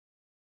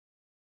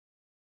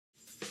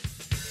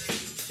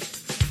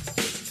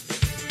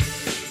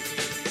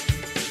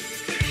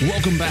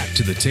Welcome back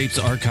to the Tapes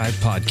Archive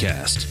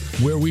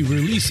podcast, where we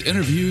release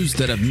interviews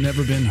that have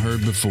never been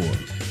heard before.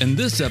 In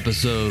this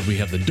episode, we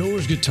have the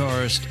Doors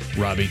guitarist,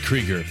 Robby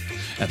Krieger.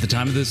 At the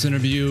time of this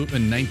interview,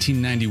 in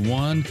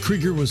 1991,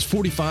 Krieger was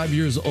 45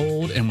 years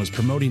old and was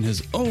promoting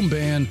his own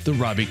band, the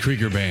Robby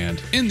Krieger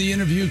Band. In the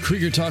interview,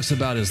 Krieger talks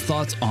about his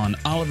thoughts on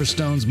Oliver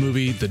Stone's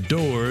movie, The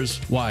Doors,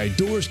 why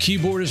Doors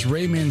keyboardist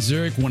Ray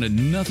Manzarek wanted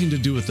nothing to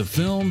do with the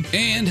film,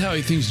 and how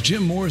he thinks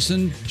Jim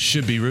Morrison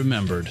should be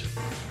remembered.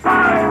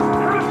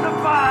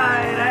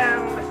 Crucified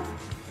and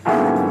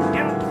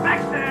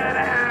infected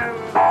and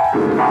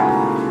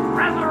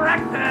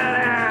resurrected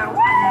and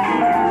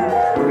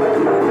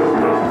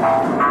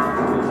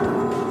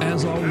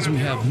As always, we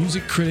have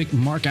music critic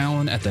Mark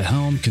Allen at the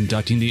helm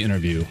conducting the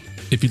interview.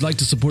 If you'd like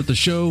to support the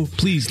show,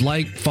 please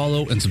like,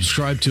 follow, and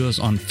subscribe to us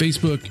on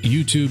Facebook,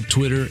 YouTube,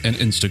 Twitter, and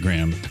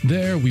Instagram.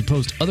 There, we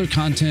post other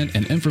content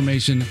and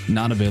information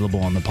not available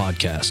on the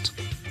podcast.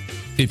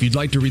 If you'd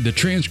like to read the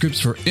transcripts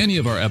for any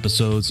of our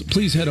episodes,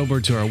 please head over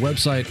to our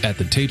website at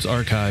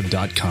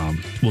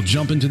thetapesarchive.com. We'll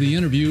jump into the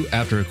interview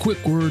after a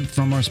quick word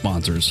from our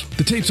sponsors.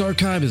 The Tapes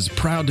Archive is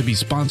proud to be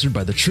sponsored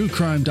by the true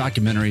crime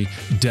documentary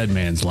Dead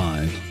Man's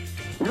Line.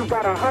 You've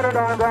got 100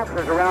 armed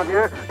officers around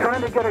here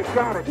trying to get a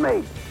shot at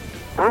me.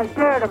 I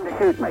dared them to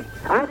shoot me.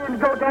 I didn't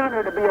go down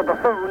there to be a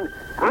buffoon.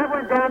 I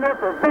went down there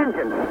for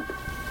vengeance.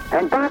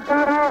 And by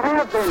God, I'll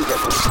have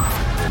vengeance.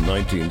 In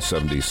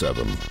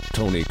 1977,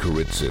 Tony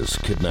Kuritzis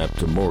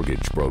kidnapped a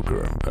mortgage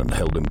broker and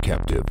held him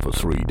captive for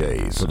 3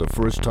 days. For the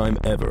first time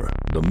ever,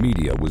 the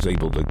media was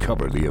able to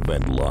cover the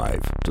event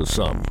live. To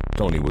some,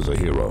 Tony was a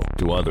hero.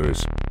 To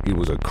others, he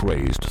was a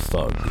crazed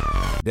thug.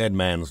 Dead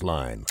Man's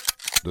Line,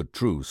 the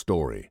true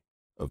story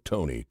of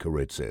Tony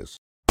Kuritzis.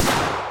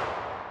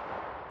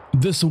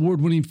 This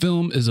award-winning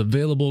film is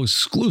available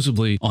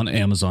exclusively on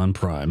Amazon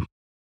Prime.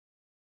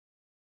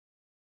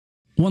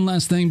 One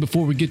last thing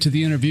before we get to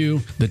the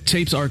interview, the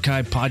Tapes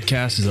Archive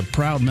podcast is a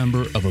proud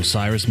member of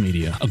Osiris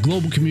Media, a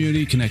global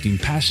community connecting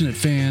passionate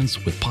fans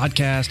with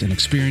podcasts and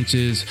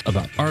experiences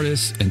about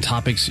artists and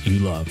topics you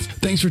love.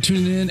 Thanks for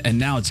tuning in, and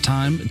now it's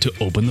time to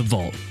open the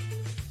vault.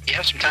 You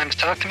have some time to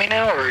talk to me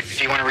now, or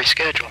do you want to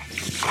reschedule?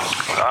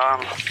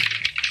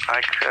 I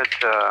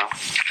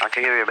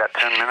could give you about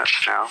 10 minutes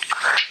now,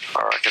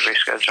 or I could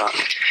reschedule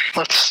it.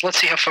 Let's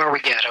see how far we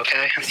get,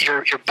 okay?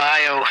 Your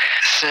bio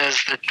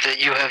says that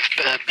you have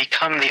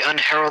become the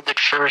unheralded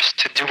first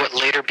to do what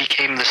later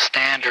became the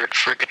standard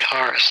for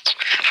guitarists.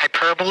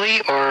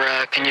 Hyperbole, or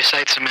can you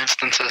cite some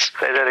instances?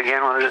 Say that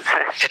again, what did it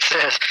say? It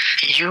says,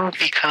 you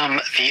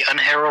become the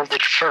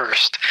unheralded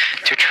first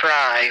to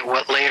try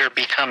what later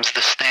becomes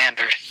the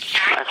standard.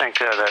 I think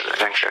they're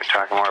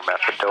talking more about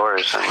the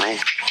Doors than me.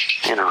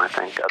 You know, I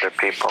think other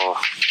people,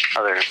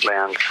 other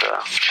bands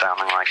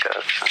sounding like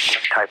us, and the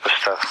type of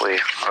stuff we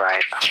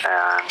write.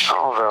 And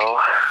although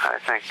I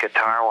think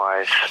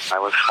guitar-wise, I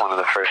was one of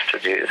the first to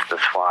use the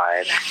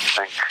slide. I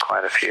think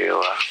quite a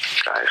few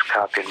guys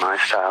copied my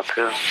style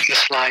too. The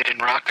slide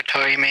and rock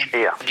guitar, you mean?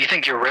 Yeah. Do you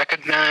think you're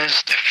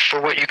recognized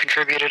for what you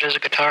contributed as a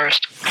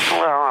guitarist?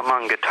 Well,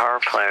 among guitar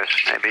players,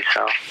 maybe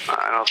so.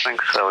 I don't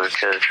think so,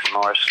 because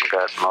Morrison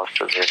got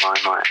most of the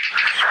limelight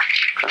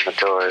from the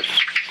Doors.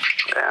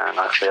 And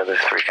the other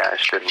three guys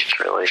didn't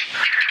really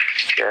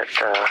get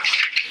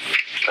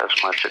as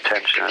much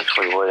attention as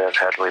we would have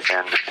had we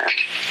been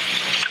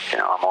in,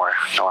 a more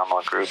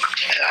normal group.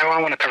 I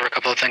want to cover a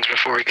couple of things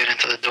before we get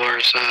into the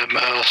Doors.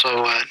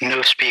 Also,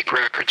 No Speak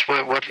Records.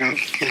 Why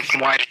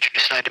did you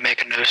decide to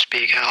make a No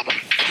Speak album?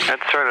 It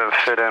sort of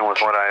fit in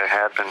with what I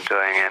had been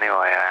doing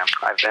anyway.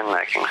 I've been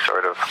making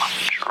sort of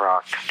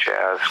rock,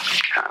 jazz,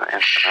 kind of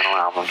instrumental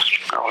albums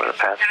over the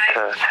past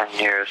 10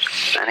 years.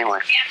 Anyway,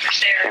 it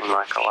seemed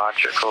like a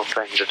logical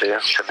thing to do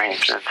to me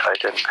since I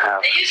didn't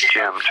have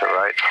Jim to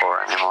write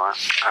for anymore.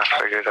 I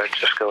figured I'd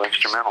just go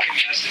instrumental.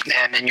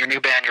 And in your new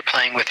band, you're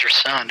playing with your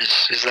son.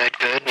 Is that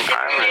good?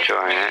 I'm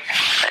enjoying it.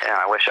 Yeah,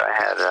 I wish I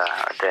had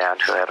a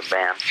dad who had a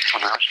band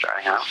when I was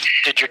starting out.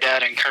 Did your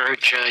dad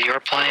encourage your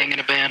playing in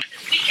a band?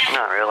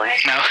 Not really.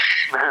 No?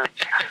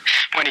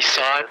 When he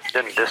saw it?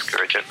 Didn't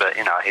discourage it, but,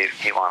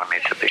 he wanted me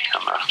to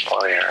become a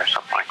lawyer or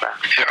something like that.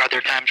 Are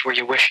there times where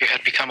you wish you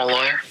had become a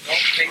lawyer?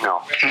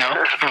 No.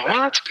 No? Oh, well,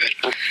 that's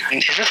good.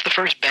 Is this the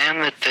first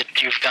band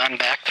that you've gone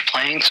back to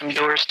playing some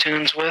Doors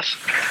tunes with?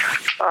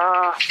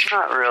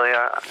 Not really.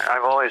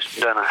 I've always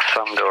done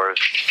some Doors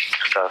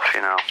stuff,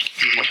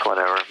 with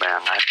whatever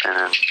band I've been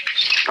in.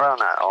 Well,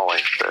 not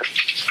always, but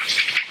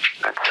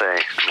I'd say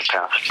in the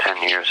past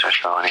 10 years or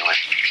so anyway.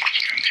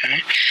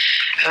 Okay.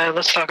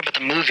 Let's talk about the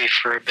movie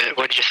for a bit.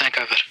 What did you think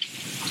of it?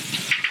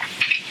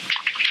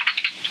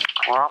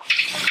 Well,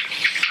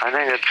 I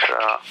think it's,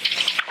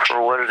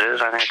 for what it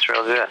is, I think it's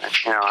real good.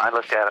 I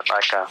look at it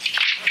like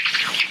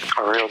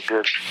a real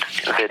good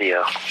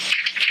video.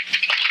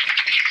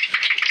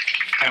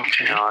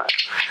 Okay.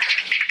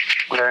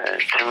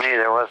 To me,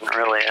 there wasn't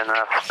really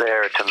enough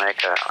there to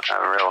make a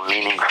real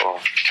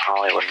meaningful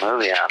Hollywood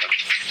movie out of.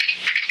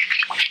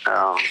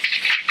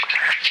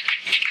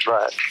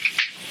 But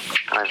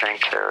I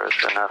think there was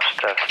enough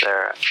stuff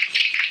there,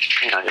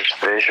 just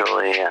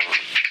visually and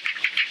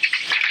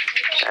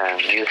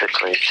and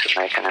musically to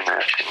make an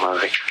interesting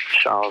movie.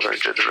 Oliver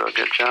did a real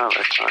good job,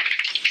 I thought.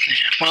 Yeah.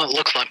 Well, it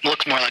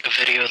looks more like a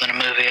video than a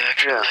movie,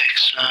 actually.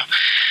 Yeah.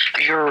 So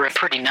you're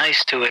pretty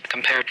nice to it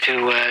compared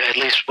to at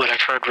least what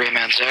I've heard Ray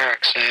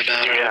Manzarek say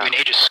about it. I mean,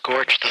 he just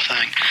scorched the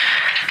thing.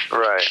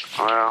 Right.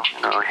 Well,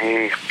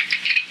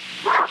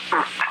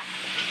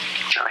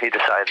 he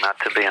decided not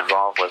to be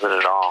involved with it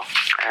at all,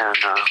 and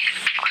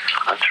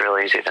it's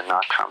really easy to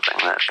knock something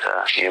that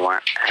you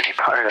weren't any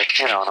part of.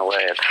 In a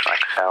way, it's like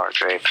sour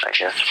grapes, I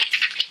guess.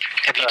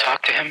 Have you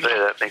talked to him? I say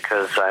that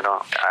because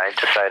I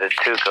decided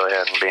to go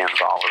ahead and be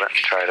involved with it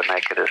and try to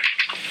make it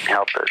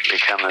help it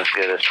become as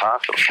good as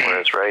possible.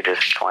 Whereas Ray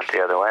just went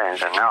the other way and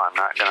said, "No, I'm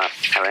not going to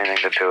have anything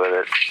to do with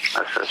it.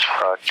 This is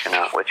fucked,"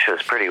 which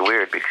is pretty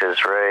weird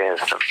because Ray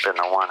has been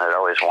the one that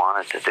always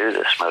wanted to do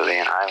this movie,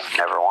 and I've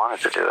never wanted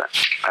to do it.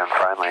 And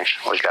finally,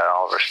 we got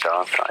Oliver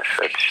Stone, so I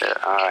said, "Shit,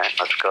 all right,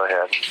 let's go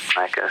ahead and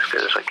make it as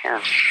good as we can."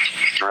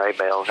 And Ray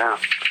bailed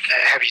out.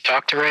 Have you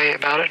talked to Ray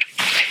about it?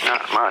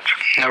 Not much.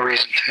 No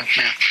reason to.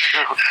 Yeah.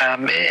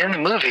 No. In the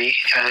movie,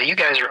 you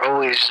guys are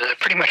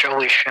pretty much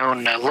always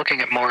shown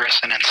looking at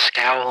Morrison and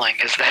scowling.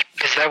 Is that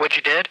what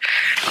you did?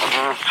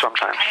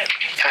 Sometimes.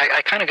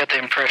 I kind of got the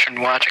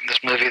impression watching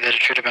this movie that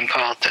it should have been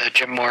called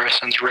Jim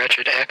Morrison's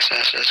Wretched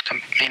Excesses,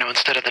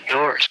 instead of The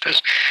Doors,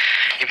 because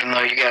even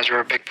though you guys were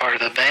a big part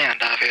of the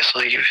band,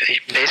 obviously,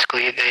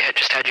 they had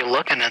just had you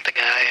looking at the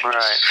guy.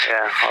 Right,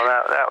 yeah. Well,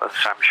 that was,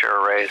 I'm sure,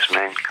 Ray's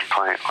main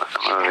complaint with the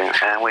movie,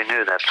 and we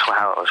knew that's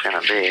how it was going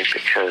to be,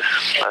 because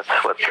that's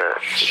what the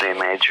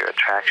major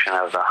attraction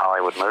of the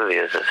Hollywood movie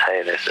is,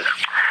 hey, there's this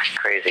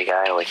crazy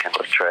guy we can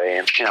portray,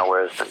 and,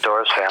 whereas the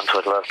Doors fans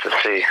would love to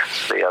see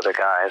the other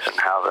guys and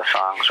how the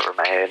songs were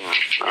made and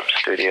the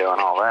studio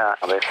and all that.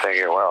 They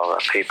figure, well, the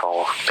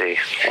people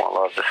will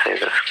love to see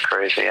this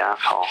crazy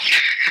asshole.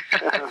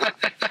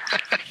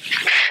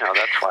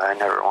 That's why I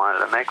never wanted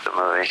to make the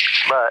movie.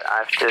 But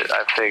I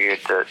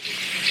figured that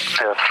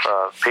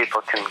if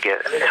people can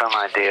get some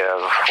idea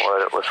of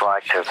what it was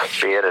like to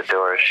be at a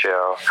Doors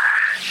show,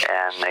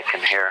 and they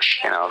can hear,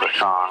 the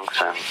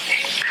songs and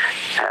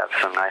have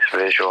some nice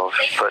visuals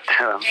put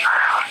to them,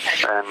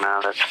 then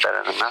that's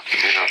better than nothing,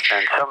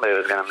 And somebody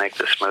was going to make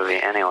this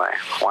movie anyway,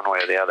 one way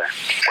or the other,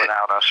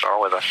 without us or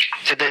with us.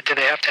 Did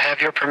they have to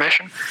have your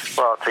permission?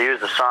 Well, to use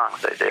the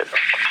songs, they did.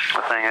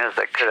 The thing is,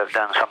 they could have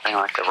done something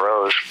like The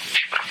Rose,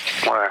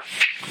 where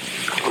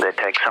they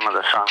take some of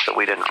the songs that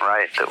we didn't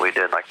write, that we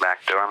did, like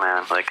Backdoor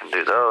Man. They can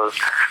do those,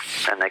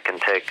 and they can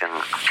take and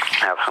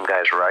have some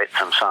guys write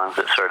some songs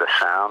that sort of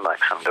sound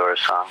like some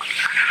Doors songs.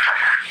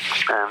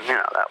 And,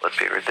 that would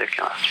be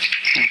ridiculous.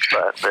 Okay.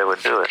 But they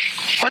would do it.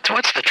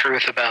 What's the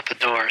truth about the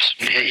Doors?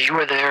 You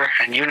were there,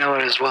 and you know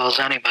it as well as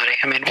anybody.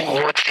 I mean,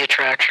 what's the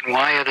attraction?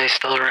 Why are they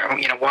still,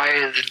 why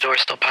are the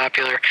Doors still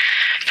popular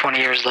 20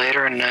 years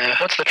later? And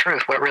what's the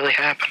truth? What really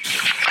happened?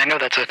 I know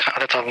that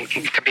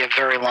could be a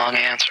very long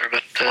answer,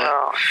 but...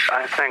 Well,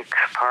 I think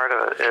part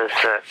of it is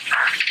that,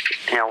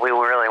 we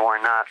really were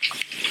not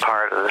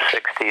part of the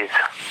 60s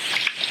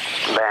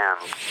band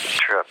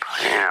trip,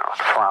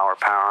 flower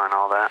power and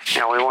all that.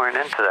 We weren't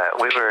into that.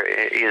 We were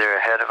either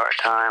ahead of our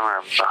time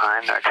or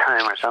behind our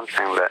time or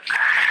something, but,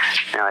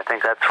 I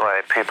think that's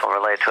why people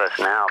relate to us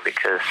now,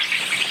 because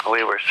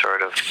we were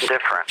sort of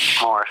different,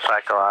 more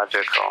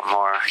psychological,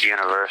 more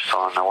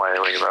universal in the way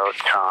we wrote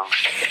songs.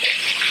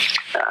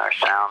 Our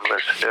sound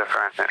was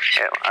different.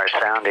 Our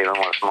sound even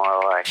was more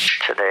like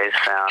today's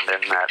sound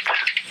in that,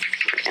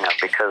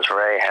 because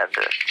Ray had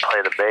to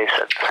play the bass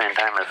at the same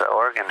time as the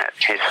organ,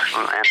 he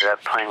ended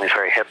up playing these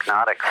very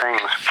hypnotic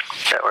things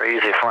that were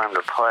easy for him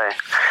to play.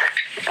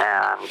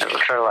 And it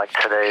was sort of like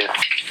today's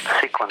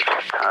sequence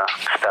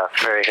stuff,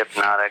 very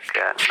hypnotic,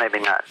 maybe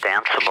not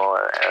danceable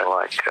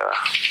like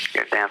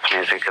your dance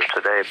music of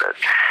today, but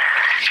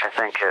I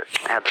think it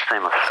had the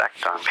same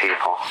effect on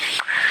people.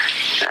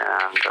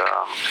 And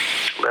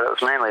but it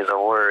was mainly the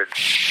words.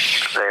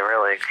 They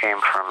really came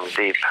from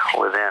deep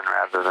within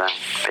rather than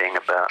being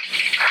about,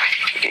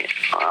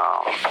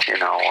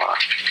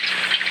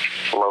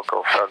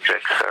 local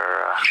subjects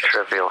or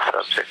trivial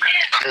subjects.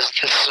 There's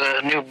this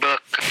new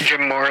book,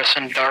 Jim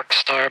Morrison, Dark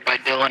Star by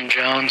Dylan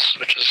Jones,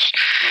 which is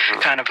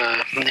kind of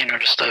a,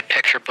 just a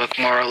picture book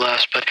more or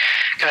less, but the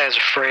guy has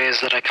a phrase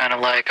that I kind of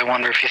like. I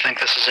wonder if you think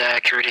this is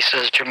accurate. He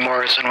says Jim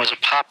Morrison was a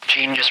pop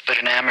genius but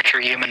an amateur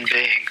human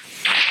being.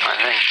 I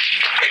think,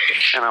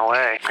 in a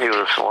way, he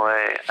was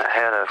way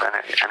ahead of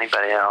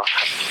anybody else,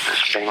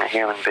 just being a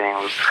human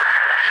being.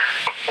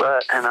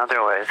 But in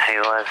other ways, he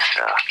was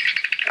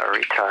a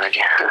retard.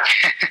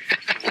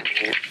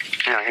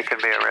 He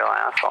could be a real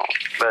asshole.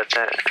 But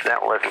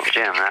that wasn't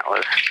Jim. That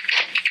was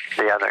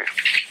the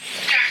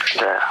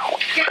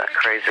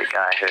crazy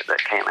guy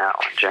that came out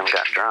when Jim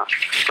got drunk.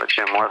 But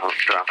Jim wasn't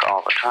drunk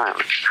all the time.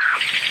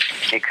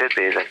 He could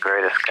be the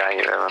greatest guy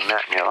you've ever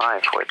met in your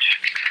life, which,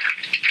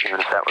 even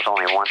if that was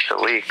only once a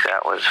week,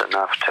 that was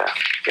enough to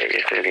get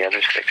you through the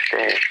other 6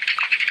 days.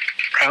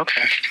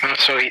 Okay.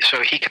 So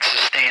he could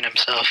sustain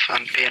himself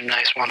on being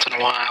nice once in a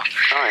while.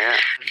 Oh, yeah.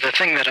 The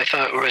thing that I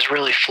thought was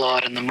really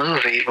flawed in the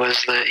movie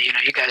was that,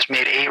 you guys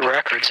made 8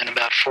 records in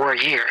about 4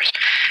 years.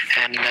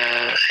 And,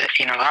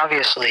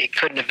 obviously it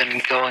couldn't have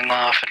been going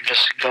off and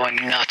just going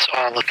nuts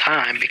all the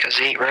time, because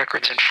 8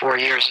 records in 4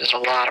 years is a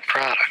lot of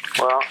product.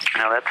 Well,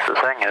 that's the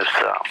thing is,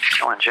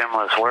 when Jim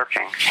was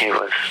working, he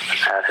was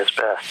at his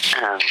best.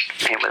 And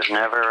he was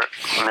never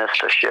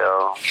missed a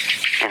show,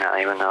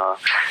 even though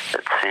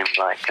it seemed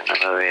like in the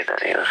movie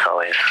that he was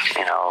always,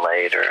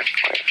 late or,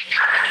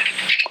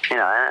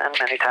 and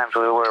many times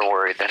we were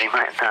worried that he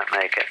might not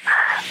make it.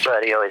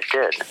 But he always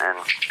did. And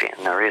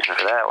the reason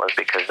for that was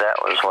because that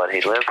was what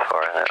he lived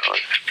for. That was,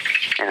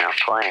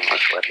 playing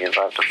was what he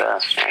loved the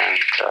best.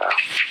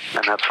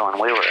 And that's when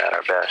we were at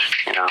our best,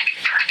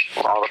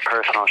 all the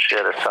personal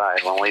shit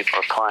aside, when we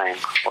were playing,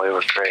 we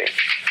were great.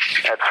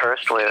 At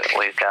first, we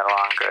got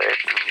along great,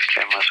 and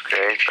Jim was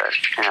great, but,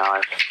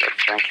 as the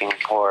drinking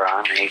wore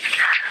on, it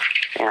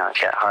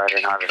got harder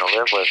and harder to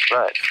live with,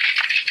 but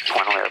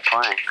when we were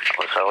playing, it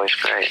was always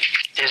great.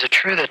 Is it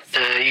true that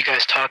you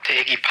guys talked to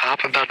Iggy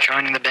Pop about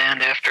joining the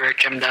band after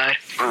Jim died?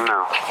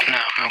 No.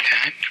 No,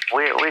 okay.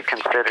 We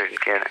considered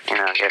getting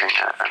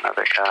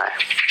another guy,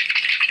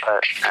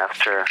 but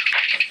after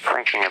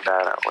thinking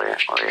about it, we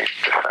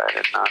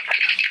decided not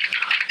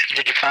to.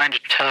 Did you find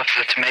it tough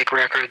to make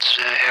records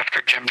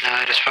after Jim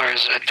died, as far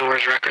as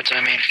Doors records,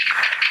 I mean?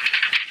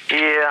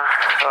 Yeah,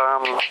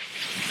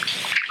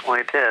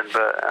 we did,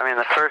 but,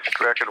 the first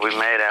record we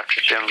made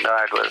after Jim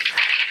died was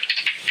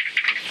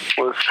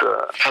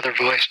Other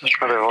Voices.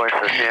 Other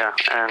Voices, yeah.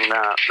 And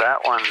that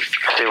one,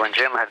 see, when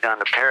Jim had gone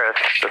to Paris,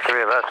 the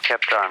 3 of us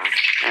kept on,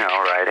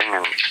 writing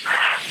and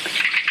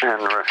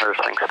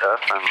rehearsing stuff,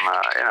 and,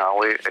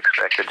 we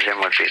expected Jim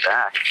would be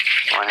back.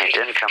 When he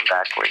didn't come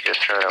back, we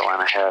just sort of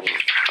went ahead and,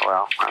 we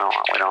don't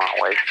want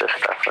to waste this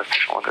stuff.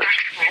 We'll just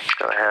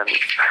go ahead and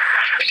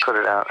put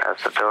it out as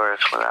the Doors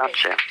without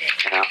Jim,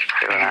 see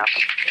what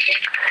happens.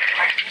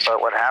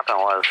 But what happened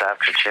was,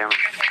 after Jim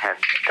had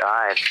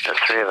died, the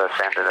 3 of us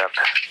ended up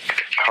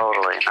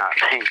totally not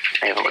being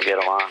able to get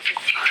along.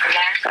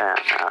 And,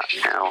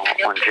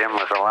 when Jim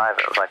was alive,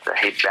 it was like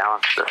he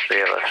balanced the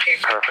 3 of us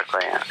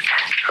perfectly. And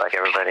it's like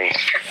everybody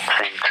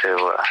seemed to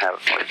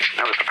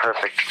it was a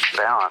perfect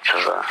balance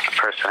of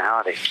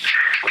personality.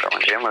 But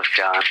when Jim was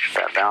gone,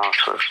 that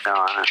balance was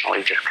gone, and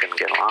we just couldn't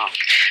get along.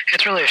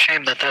 It's really a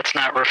shame that that's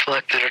not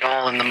reflected at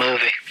all in the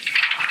movie.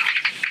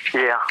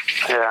 Yeah,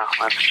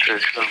 that's true.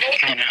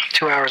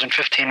 2 hours and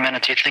 15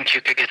 minutes, you'd think you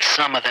could get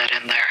some of that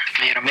in there.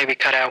 Maybe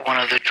cut out one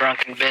of the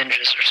drunken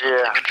binges or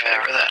something in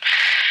favor of that.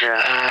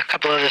 Yeah. A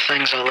couple other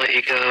things, I'll let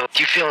you go.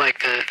 Do you feel like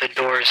the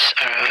Doors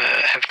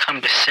have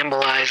come to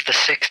symbolize the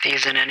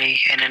 60s in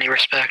any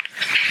respect?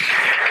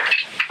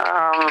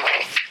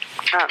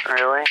 Not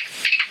really.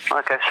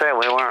 Like I say,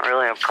 we weren't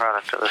really a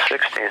product of the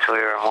 60s. We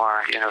were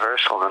more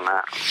universal than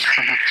that.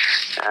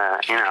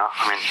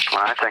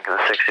 When I think of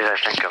the 60s, I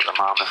think of the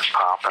Mamas and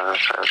Papas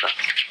as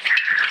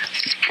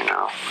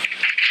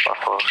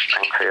Buffalo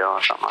Springfield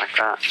or something like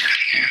that.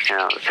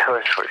 The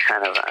Doors were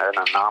kind of an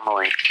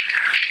anomaly.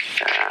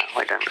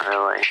 We didn't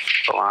really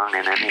belong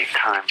in any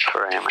time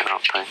frame, I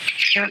don't think.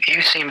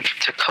 You seem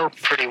to cope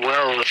pretty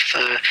well with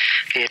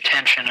the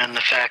attention and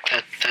the fact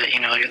that,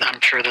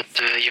 I'm sure that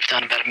you've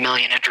done about 1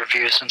 million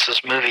interviews since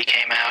this movie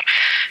came out.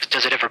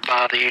 Does it ever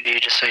bother you? Do you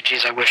just say,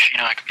 geez, I wish,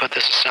 I could put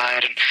this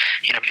aside and,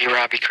 be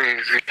Robby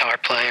Krieger, guitar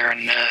player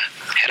and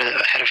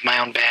head of my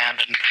own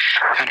band and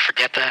kind of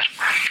forget that?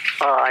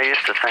 Well, I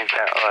used to think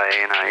that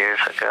way, years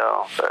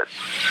ago, but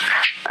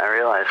I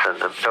realized that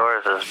the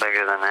Doors is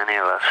bigger than any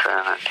of us,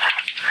 and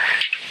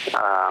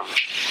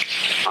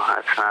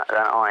it's not,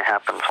 that only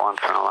happens once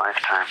in a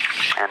lifetime,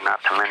 and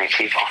not to many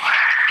people.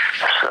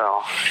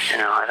 So,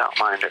 I don't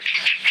mind it.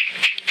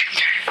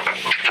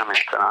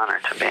 It's an honor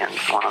to be in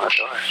one of the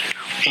Doors.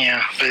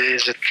 Yeah, but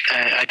is it?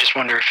 I just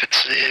wonder if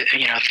it's,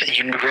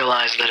 you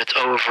realize that it's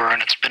over,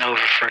 and it's been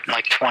over for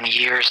like 20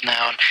 years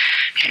now. And,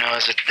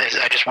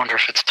 I just wonder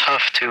if it's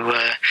tough to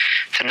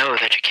know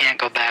that you can't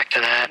go back to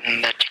that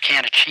and that you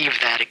can't achieve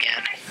that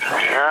again.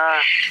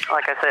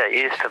 Like I said, it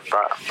used to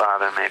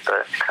bother me,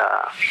 but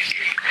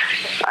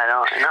I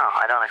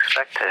don't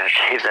expect to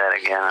achieve that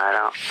again. I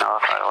don't know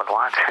if I would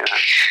want to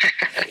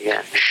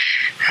again.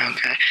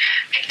 Okay.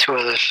 2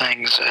 other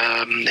things.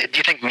 Do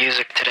you think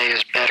music today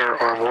is better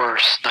or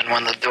worse than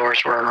when the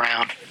Doors were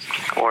around?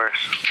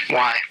 Worse.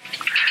 Why?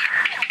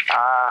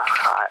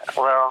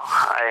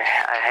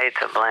 I hate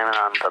to blame it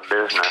on the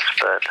business,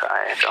 but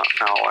I don't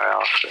know where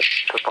else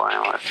to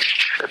blame it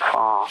should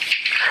fall.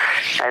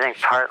 I think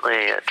partly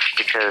it's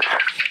because,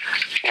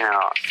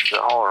 the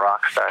whole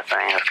rock star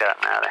thing has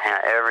gotten out of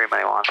hand.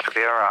 Everybody wants to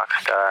be a rock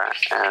star,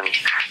 and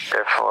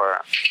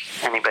therefore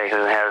anybody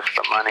who has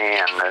the money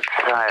and the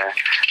desire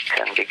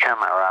can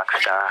become a rock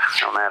star,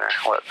 no matter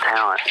what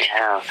talent you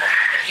have.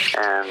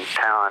 And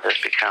talent has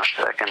become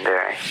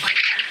secondary.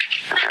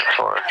 And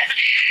therefore,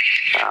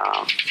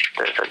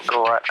 there's a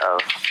glut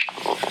of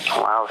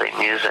lousy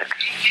music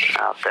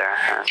out there,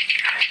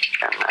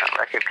 and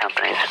record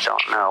companies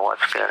don't know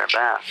what's good or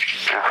bad.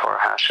 Therefore,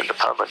 how should the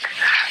public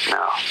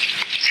know?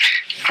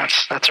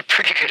 That's a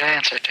pretty good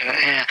answer to it,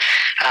 yeah.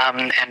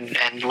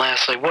 And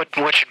lastly,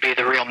 what should be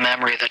the real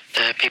memory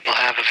that people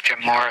have of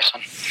Jim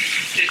Morrison?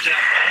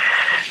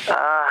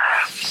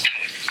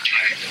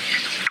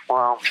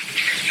 Well,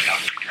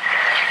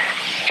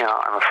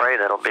 I'm afraid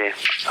it'll be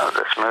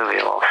this movie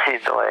will be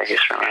the way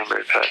he's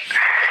remembered, but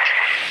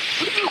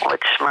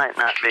which might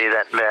not be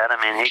that bad. I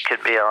mean, he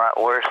could be a lot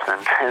worse than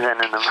in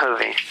the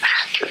movie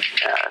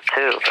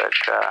too.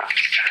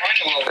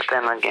 But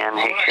then again,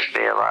 he could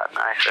be a lot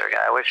nicer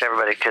guy. I wish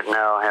everybody could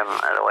know him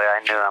the way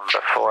I knew him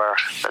before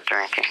the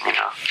drinking,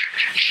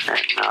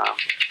 and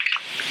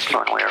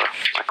when we were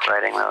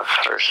writing those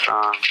first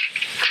songs,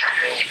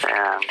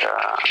 and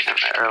in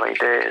the early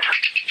days.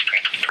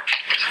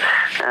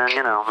 And,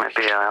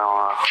 maybe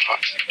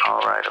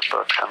I'll write a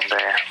book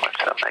someday, which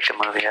I'll make a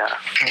movie out of.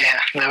 Yeah,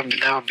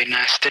 that would be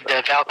nice. Did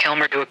Val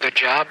Kilmer do a good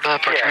job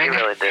portraying Yeah, he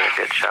really did a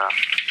good job.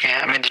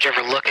 Yeah, I mean, did you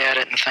ever look at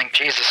it and think,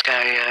 Jesus,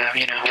 guy,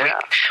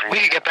 we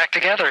could get back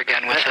together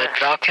again with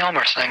Val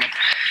Kilmer singing?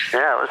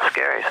 Yeah, it was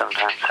scary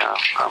sometimes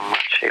how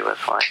much he was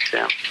like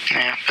him.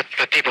 Yeah,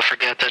 but people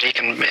forget that he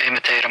can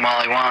imitate him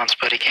all he wants,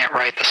 but he can't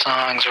write the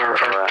songs or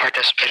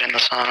participate in the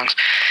songs.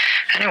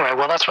 Anyway,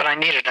 well, that's what I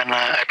needed, and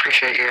I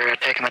appreciate your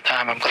taking the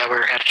time. I'm glad we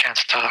had a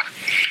chance to talk.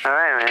 All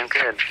right, man,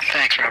 good.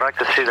 Thanks, Robert. I'd like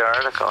to see the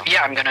article.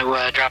 Yeah, I'm going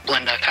to drop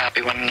Linda a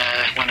copy when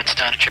it's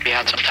done. It should be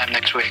out sometime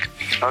next week.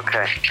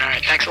 Okay. All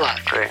right, thanks a lot.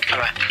 Great.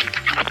 Bye-bye.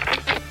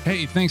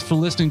 Hey, thanks for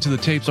listening to the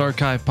Tapes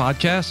Archive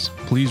podcast.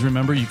 Please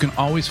remember you can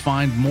always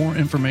find more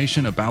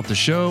information about the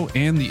show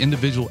and the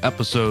individual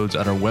episodes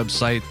at our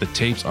website,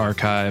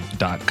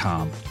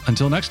 thetapesarchive.com.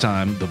 Until next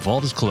time, the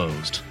vault is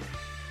closed.